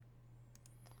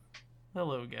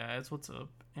Hello, guys. What's up?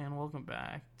 And welcome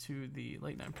back to the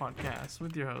Late Night Podcast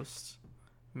with your host,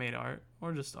 Maid Art,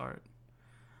 or just Art.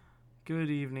 Good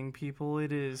evening, people.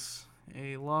 It is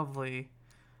a lovely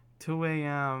 2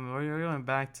 a.m. We're going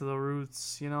back to the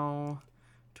roots, 2 a.m.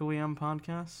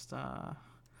 podcast.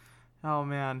 Oh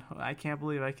man, I can't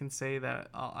believe I can say that.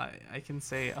 I can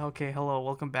say, okay, hello,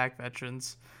 welcome back,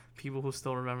 veterans, people who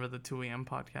still remember the 2 a.m.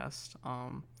 podcast.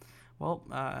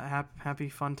 Happy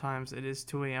fun times. It is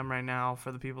 2 a.m. right now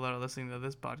for the people that are listening to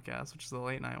this podcast, which is the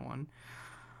late night one.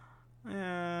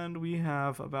 And we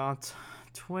have about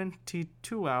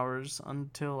 22 hours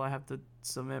until I have to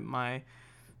submit my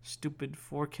stupid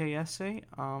 4K essay.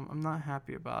 I'm not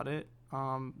happy about it.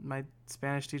 My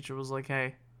Spanish teacher was like,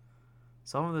 hey,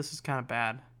 some of this is kind of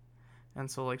bad.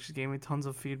 And so, like, she gave me tons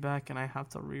of feedback, and I have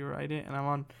to rewrite it. And I'm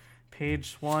on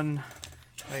page one.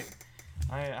 Wait.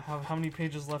 I have how many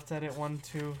pages left at it? 1,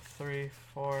 2, 3,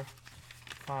 4,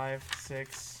 5,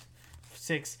 6.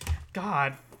 6.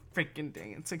 God freaking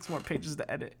dang it. 6 more pages to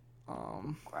edit.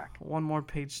 Quack. 1 more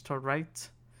page to write.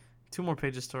 2 more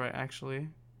pages to write, actually.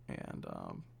 And,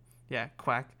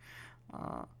 quack.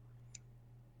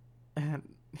 And,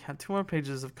 2 more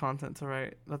pages of content to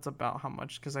write. That's about how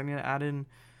much, because I need to add in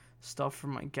stuff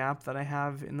from my gap that I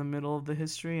have in the middle of the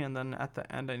history, and then at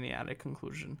the end I need to add a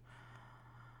conclusion.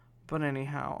 But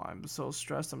anyhow, I'm so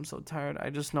stressed. I'm so tired. I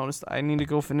just noticed I need to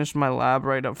go finish my lab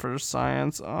right up for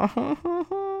science. Oh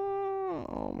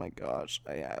my gosh.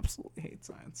 I absolutely hate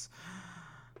science.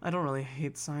 I don't really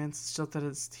hate science. It's just that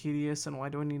it's tedious, and why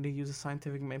do I need to use a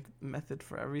scientific method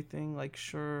for everything? Like,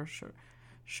 sure,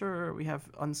 we have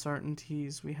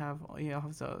uncertainties. We have,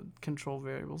 have to control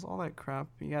variables, all that crap.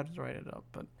 You have to write it up,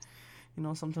 but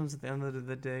sometimes at the end of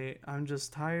the day, I'm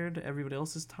just tired. Everybody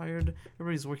else is tired.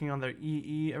 Everybody's working on their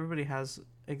EE. Everybody has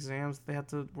exams they have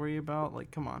to worry about. Like,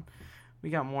 come on.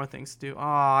 We got more things to do. Oh,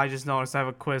 I just noticed I have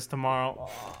a quiz tomorrow.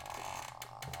 Oh,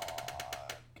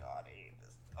 God, I hate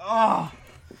this. Oh.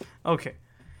 Okay.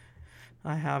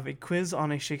 I have a quiz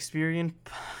on a Shakespearean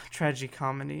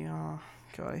tragicomedy. Oh,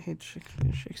 God, I hate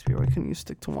Shakespeare. Why couldn't you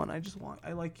stick to one?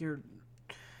 I like your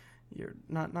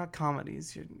not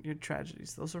comedies, your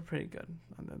tragedies. Those are pretty good.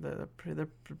 They're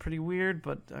pretty weird,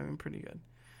 but I mean pretty good.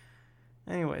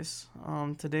 Anyways,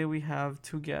 today we have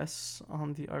 2 guests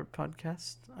on the art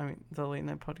podcast. The late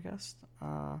night podcast.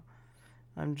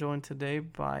 I'm joined today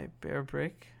by Bear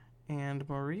Brick and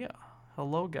Maria.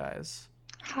 Hello, guys.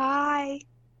 Hi.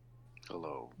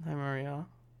 Hello. Hi, Maria.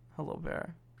 Hello,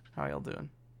 Bear. How y'all doing?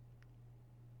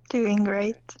 Doing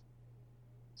great.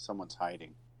 Someone's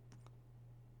hiding.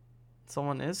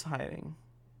 Someone is hiding.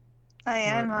 I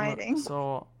am hiding.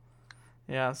 I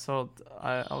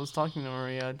was talking to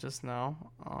Maria just now,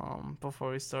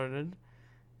 before we started,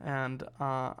 and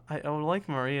I would like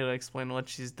Maria to explain what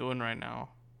she's doing right now.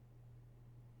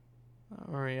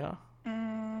 Maria?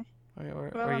 Where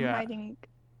I'm you at? hiding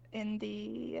in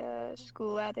the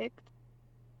school attic.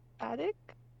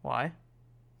 Why?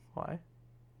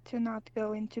 To not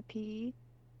go into PE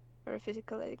for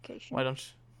physical education.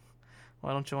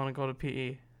 Why don't you want to go to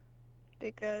PE?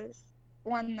 Because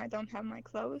 1, I don't have my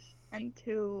clothes, and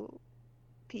 2,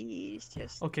 PE is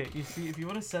just... Okay, you see, if you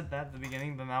would have said that at the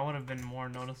beginning, then that would have been more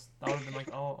noticed. That would have been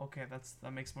like, oh, okay,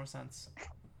 that makes more sense.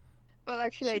 Well,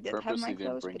 actually, She I did have my purposely didn't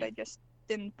clothes, bring but I it. just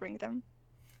didn't bring them.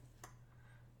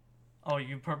 Oh,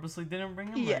 you purposely didn't bring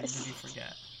them, Yes. or did you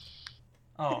forget?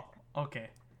 Oh,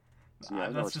 okay. See, I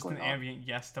know That's what's just an going on. ambient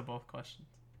yes to both questions.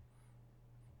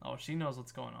 Oh, she knows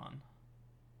what's going on.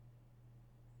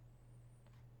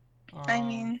 I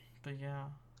mean, but yeah.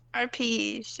 our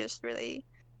PE is just really,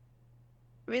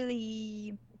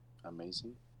 really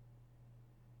Amazing.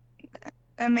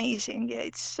 amazing. Yeah,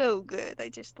 it's so good. I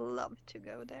just love to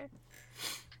go there.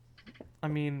 I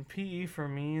mean, PE for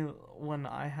me, when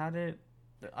I had it,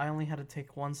 I only had to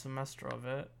take 1 semester of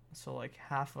it, so like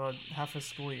half a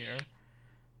school year,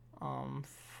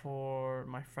 for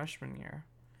my freshman year.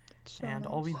 So And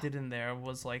nice. all we did in there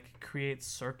was like create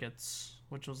circuits,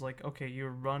 which was like, okay, you're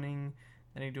running,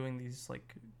 and you're doing these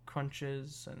like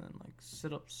crunches, and then like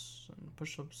sit-ups and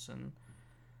push-ups and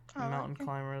mountain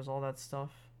climbers, all that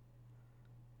stuff.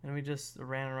 And we just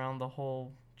ran around the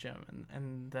whole gym,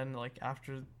 and then like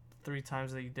after 3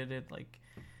 times that you did it, like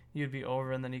you'd be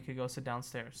over, and then you could go sit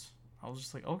downstairs. I was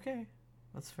just like, okay,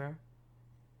 that's fair.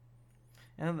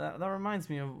 And that reminds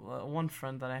me of one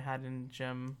friend that I had in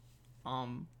gym,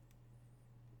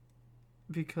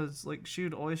 because like she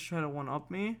would always try to one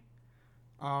up me.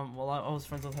 I was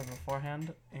friends with her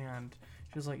beforehand, and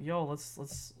she was like, "Yo,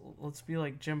 let's be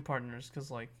like gym partners," because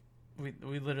like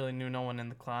we literally knew no one in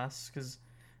the class, because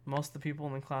most of the people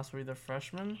in the class were either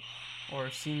freshmen or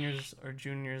seniors or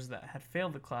juniors that had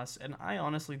failed the class. And I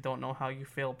honestly don't know how you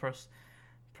fail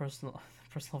personal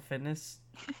personal fitness,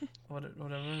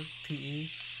 whatever, PE,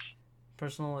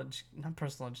 not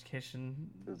personal education,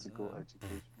 Physical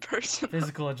education. Personal.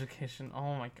 physical education.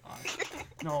 Oh my god.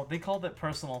 No, they called it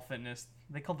personal fitness.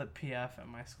 They called it PF at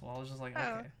my school. I was just like,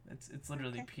 Oh. okay, it's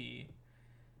literally Okay. PE.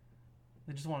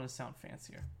 They just wanted to sound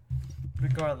fancier.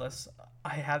 Regardless,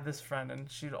 I had this friend and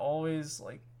she'd always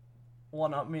like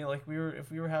one up me. Like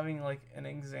if we were having like an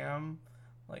exam,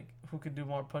 like who could do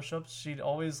more push-ups, she'd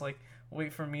always like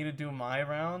wait for me to do my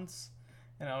rounds,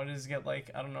 and I would just get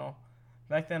like, I don't know.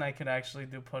 Back then I could actually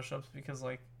do push-ups because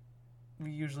like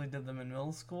we usually did them in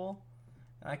middle school,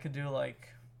 and I could do like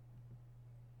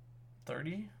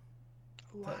 30.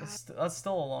 Wow. That's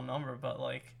still a low number, but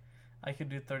like I could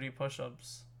do 30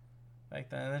 push-ups back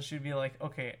then. And then she'd be like,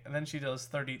 okay, and then she does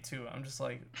 32. I'm just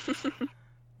like,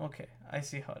 okay, I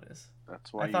see how it is.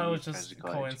 That's why I thought you it was need just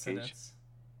physical coincidence.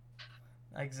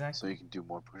 education, Exactly. so you can do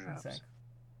more push-ups. Exactly.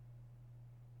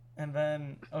 And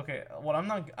then, okay, what I'm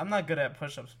not good at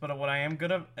push-ups, but what I am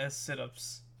good at is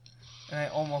sit-ups, and I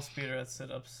almost beat her at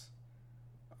sit-ups,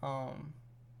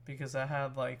 because I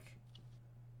had like,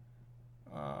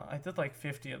 I did like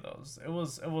 50 of those. It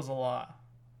was a lot.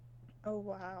 Oh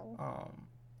wow.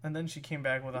 And then she came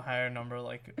back with a higher number,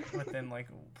 like within like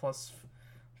plus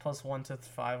 1 to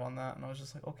 5 on that, and I was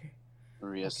just like, okay,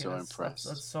 Maria's okay, so that's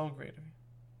impressed. so great of you.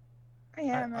 I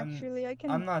am I'm- actually. I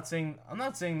can. I'm not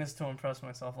saying this to impress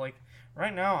myself. Like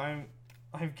right now,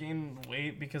 I've gained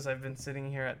weight because I've been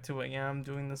sitting here at 2 a.m.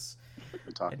 doing this. You're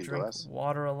I talking to drink us.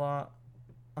 water a lot.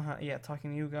 Yeah,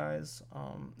 talking to you guys.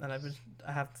 And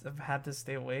I've had to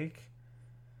stay awake,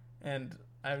 and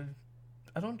I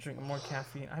don't drink more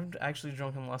caffeine. I've actually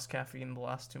drunken less caffeine the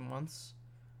last 2 months.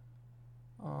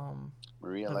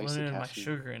 Maria I've likes the limited my caffeine.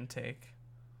 sugar intake.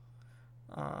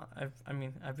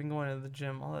 I've been going to the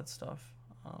gym, all that stuff.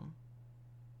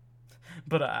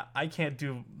 But I can't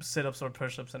do sit-ups or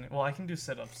push-ups well, I can do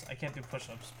sit-ups. I can't do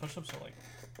push-ups. Push-ups are like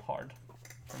hard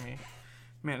for me.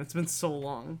 Man, it's been so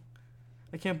long.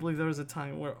 I can't believe there was a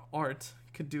time where Art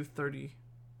could do 30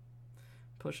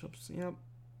 push-ups. Yep.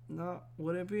 Not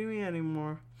wouldn't be me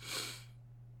anymore.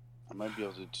 I might be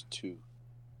able to do 2.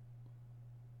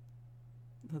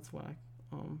 That's whack.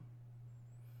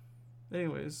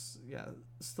 Anyways, yeah,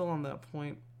 still on that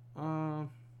point.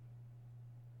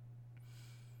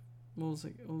 Where was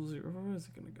it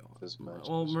gonna go? Physical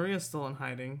Well, education. Maria's still in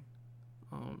hiding.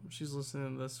 She's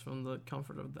listening to this from the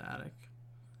comfort of the attic.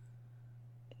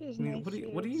 It is I mean, nice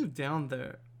what are here. you down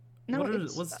there? No,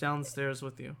 What's downstairs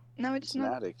with you? no, It's it's an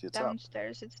not attic. It's up.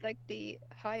 downstairs. It's like the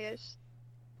highest.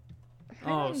 I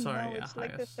Oh, don't sorry, know, yeah, it's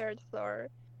like the highest. 3rd floor.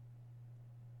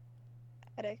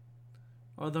 Attic.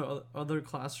 Are there other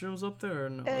classrooms up there or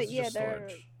no? It's Yeah, just there are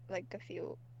storage. like a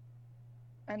few.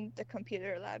 And the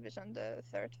computer lab is on the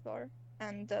 3rd floor,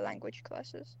 and the language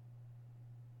classes.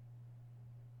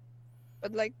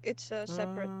 But like it's a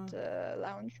separate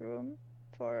lounge room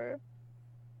for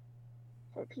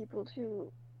people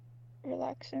to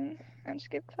relax in and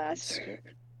skip class.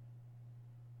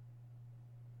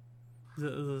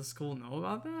 Does the school know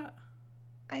about that?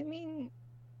 I mean,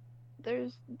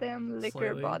 there's them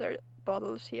liquor Slightly.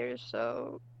 bottles here,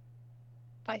 so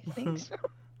I think so.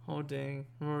 Oh dang,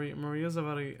 Maria's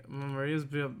about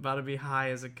to be high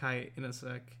as a kite in a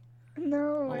sec.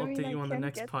 No, I'll I mean, update I you on the can't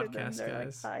next get to them. podcast, They're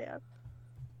guys. like high up.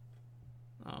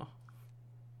 Oh,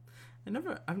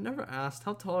 I've never asked.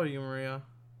 How tall are you, Maria?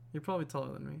 You're probably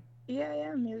taller than me. Yeah, I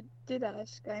am. You did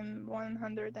ask. I'm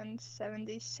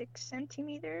 176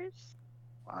 centimeters.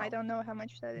 Wow. I don't know how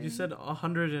much that is. You said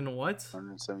 100 and what?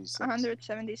 176.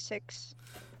 176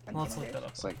 Let's look that up.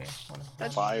 It's like Okay.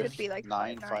 That Five, should be like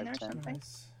 9, 5'9" or 5'10". something.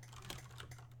 Nice.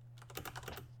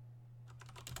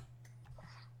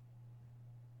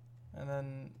 And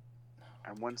then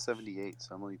I'm 178,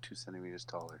 so I'm only 2 centimeters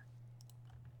taller.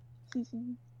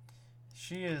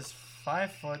 she is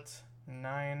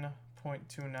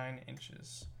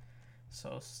 5'9.29"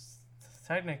 So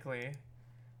technically,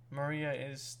 Maria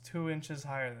is 2 inches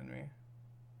higher than me.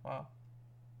 Wow.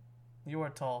 You are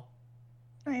tall.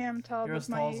 I am tall, You're but as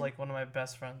tall as like one of my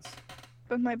best friends.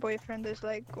 my boyfriend is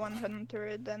like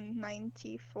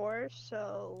 194,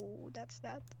 so that's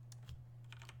that.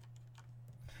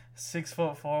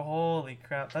 6'4". Holy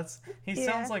crap! He Yeah.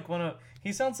 sounds like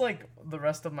he sounds like the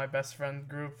rest of my best friend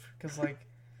group, because like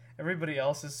everybody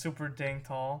else is super dang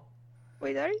tall.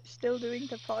 Wait, are you still doing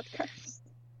the podcast?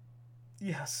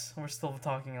 Yes, we're still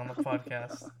talking on the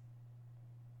podcast.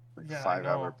 Like Yeah, I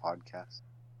 5-hour know. podcast.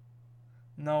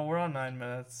 No, we're on 9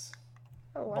 minutes.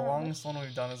 Oh The wow. longest one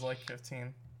we've done is like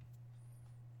 15.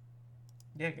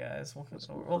 Yeah, guys, Let's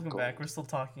move for welcome back. gold. We're still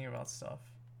talking about stuff.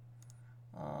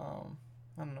 I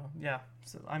don't know. Yeah,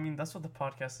 so, I mean, that's what the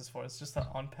podcast is for. It's just to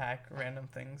unpack random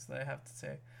things that I have to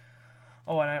say.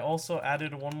 Oh, and I also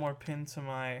added one more pin to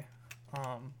my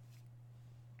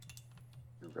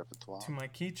Your repertoire.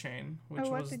 keychain, which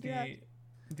what was did you add?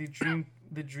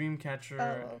 the dream catcher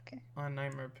Oh, okay.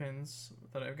 nightmare pins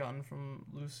that I've gotten from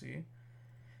Lucy,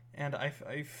 and I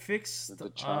fixed Did the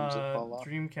charms that fall off?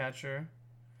 dream catcher.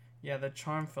 Yeah, the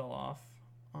charm fell off.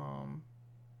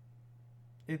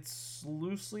 It's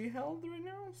loosely held right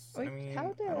now. Wait, I mean,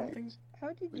 how I don't think How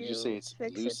did Would you you say it's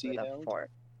fix loosely it with held? a fork?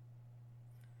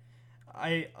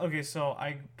 okay. So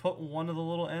I put one of the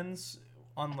little ends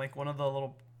on like one of the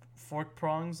little fork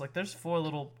prongs. Like there's four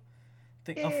little.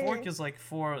 A fork is like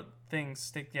four things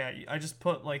stick. Yeah, I just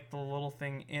put like the little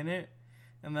thing in it,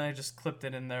 and then I just clipped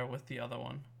it in there with the other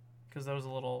one, because there was a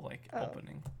little like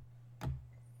opening.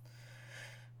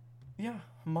 Yeah,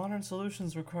 modern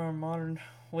solutions require modern.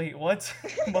 Wait, what?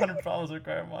 Modern problems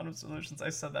require modern solutions. I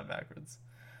said that backwards.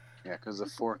 Yeah, because the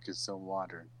fork is so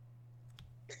modern.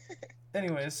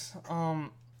 Anyways,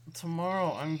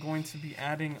 tomorrow I'm going to be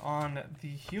adding on the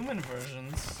human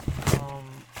versions.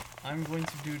 I'm going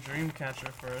to do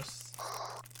Dreamcatcher first.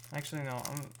 Actually, no.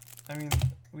 I mean,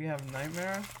 we have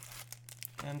Nightmare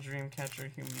and Dreamcatcher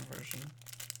human version.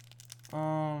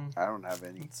 I don't have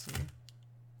any. Let's see.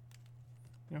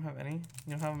 You don't have any?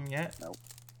 You don't have them yet? Nope.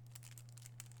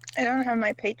 I don't have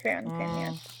my Patreon pin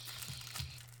yet.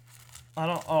 I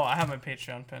don't. Oh, I have my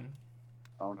Patreon pin.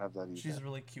 I don't have that either. She's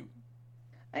really cute.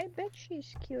 I bet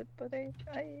she's cute, but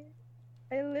I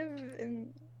live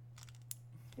in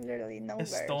literally nowhere.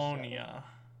 Estonia. So.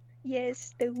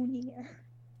 Yes, Estonia.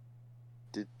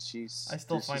 Did she? I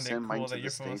still did she find it send mine cool to that the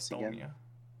you're from States Estonia. again?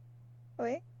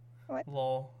 Wait, what?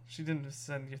 Lol. She didn't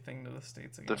send your thing to the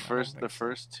States again. The I don't think so.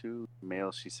 first two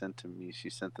mails she sent to me, she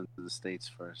sent them to the States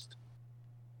first.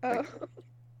 Oh. Like,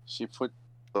 she put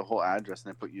the whole address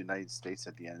and I put United States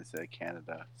at the end instead of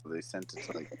Canada. So they sent it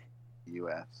to like the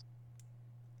US.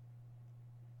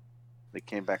 They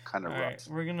came back kind of rough. Alright,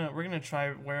 we're gonna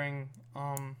try wearing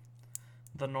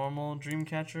the normal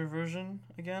Dreamcatcher version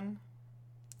again.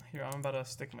 Here, I'm about to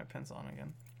stick my pins on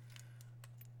again.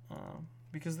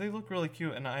 Because they look really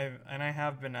cute, and I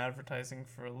have been advertising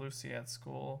for Lucy at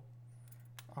school.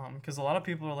 Because a lot of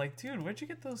people are like, dude, where'd you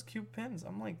get those cute pins?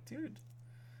 I'm like, dude,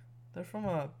 they're from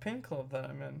a pin club that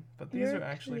I'm in, but these are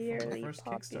actually from the first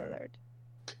Kickstarter.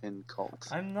 Pin cult.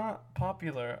 I'm not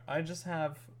popular. I just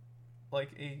have like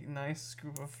a nice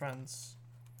group of friends.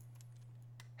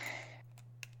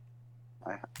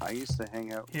 I used to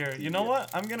hang out. Here, you know what?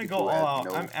 I'm gonna go all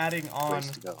out. I'm adding on.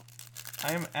 Place to go.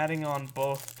 I am adding on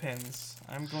both pins.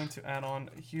 I'm going to add on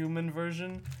human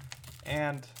version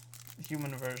and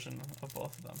human version of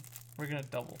both of them. We're gonna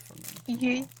double for them.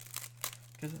 Yeah.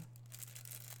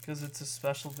 Because it's a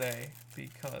special day.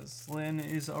 Because Lynn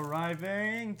is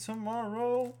arriving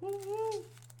tomorrow. Woo-woo.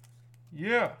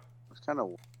 Yeah. It's kind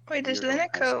of. Wait, is You're in high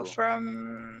Lineco school.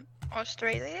 from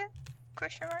Australia?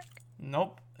 Question mark.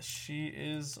 Nope. She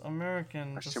is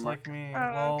American, just Question like mark? me. Oh,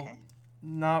 Well, okay.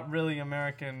 not really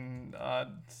American.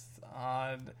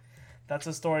 That's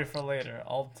a story for later.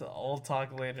 I'll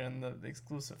talk later in the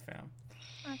exclusive fam.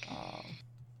 Okay.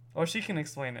 Or she can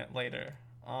explain it later.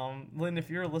 Lynn, if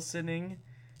you're listening,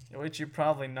 which you're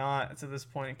probably not to this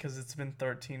point because it's been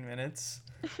 13 minutes,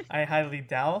 I highly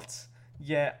doubt.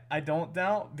 Yet I don't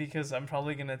doubt because I'm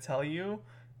probably gonna tell you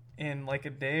in like a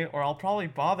day, or I'll probably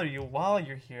bother you while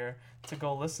you're here to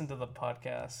go listen to the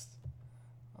podcast.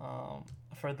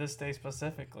 For this day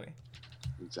specifically.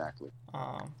 Exactly.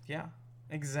 Yeah,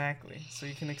 exactly. So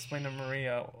you can explain to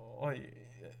Maria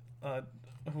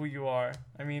who you are.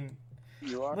 I mean,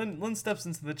 You are. Lynn steps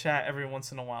into the chat every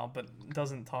once in a while, but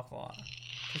doesn't talk a lot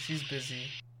because she's busy.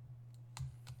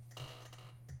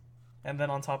 And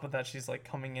then on top of that, she's like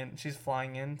she's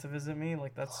flying in to visit me.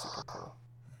 Like that's super cool.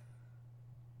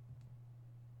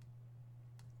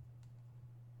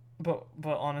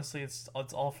 But honestly, it's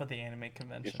all for the anime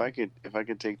convention. If I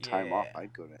could take time off, Yeah.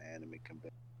 I'd go to anime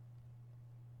convention.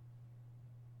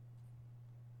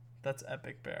 That's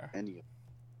epic, Bear. Any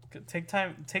Take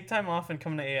time off and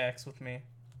come to AX with me.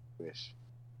 wish.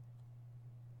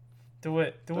 Do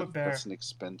it, Bear. That's an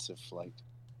expensive flight.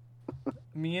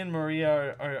 Me and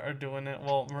Maria are doing it.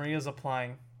 Well, Maria's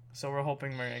applying, so we're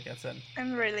hoping Maria gets in.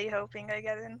 I'm really hoping I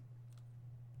get in.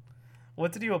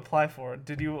 What did you apply for?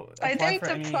 Did you apply I for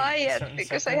didn't any apply yet certain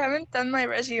because I sector? haven't done my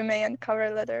resume and cover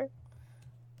letter.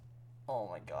 Oh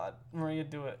my god, Maria,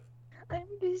 do it. I'm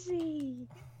busy.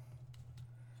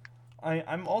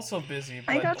 I'm also busy.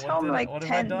 But I got home like what have I 10.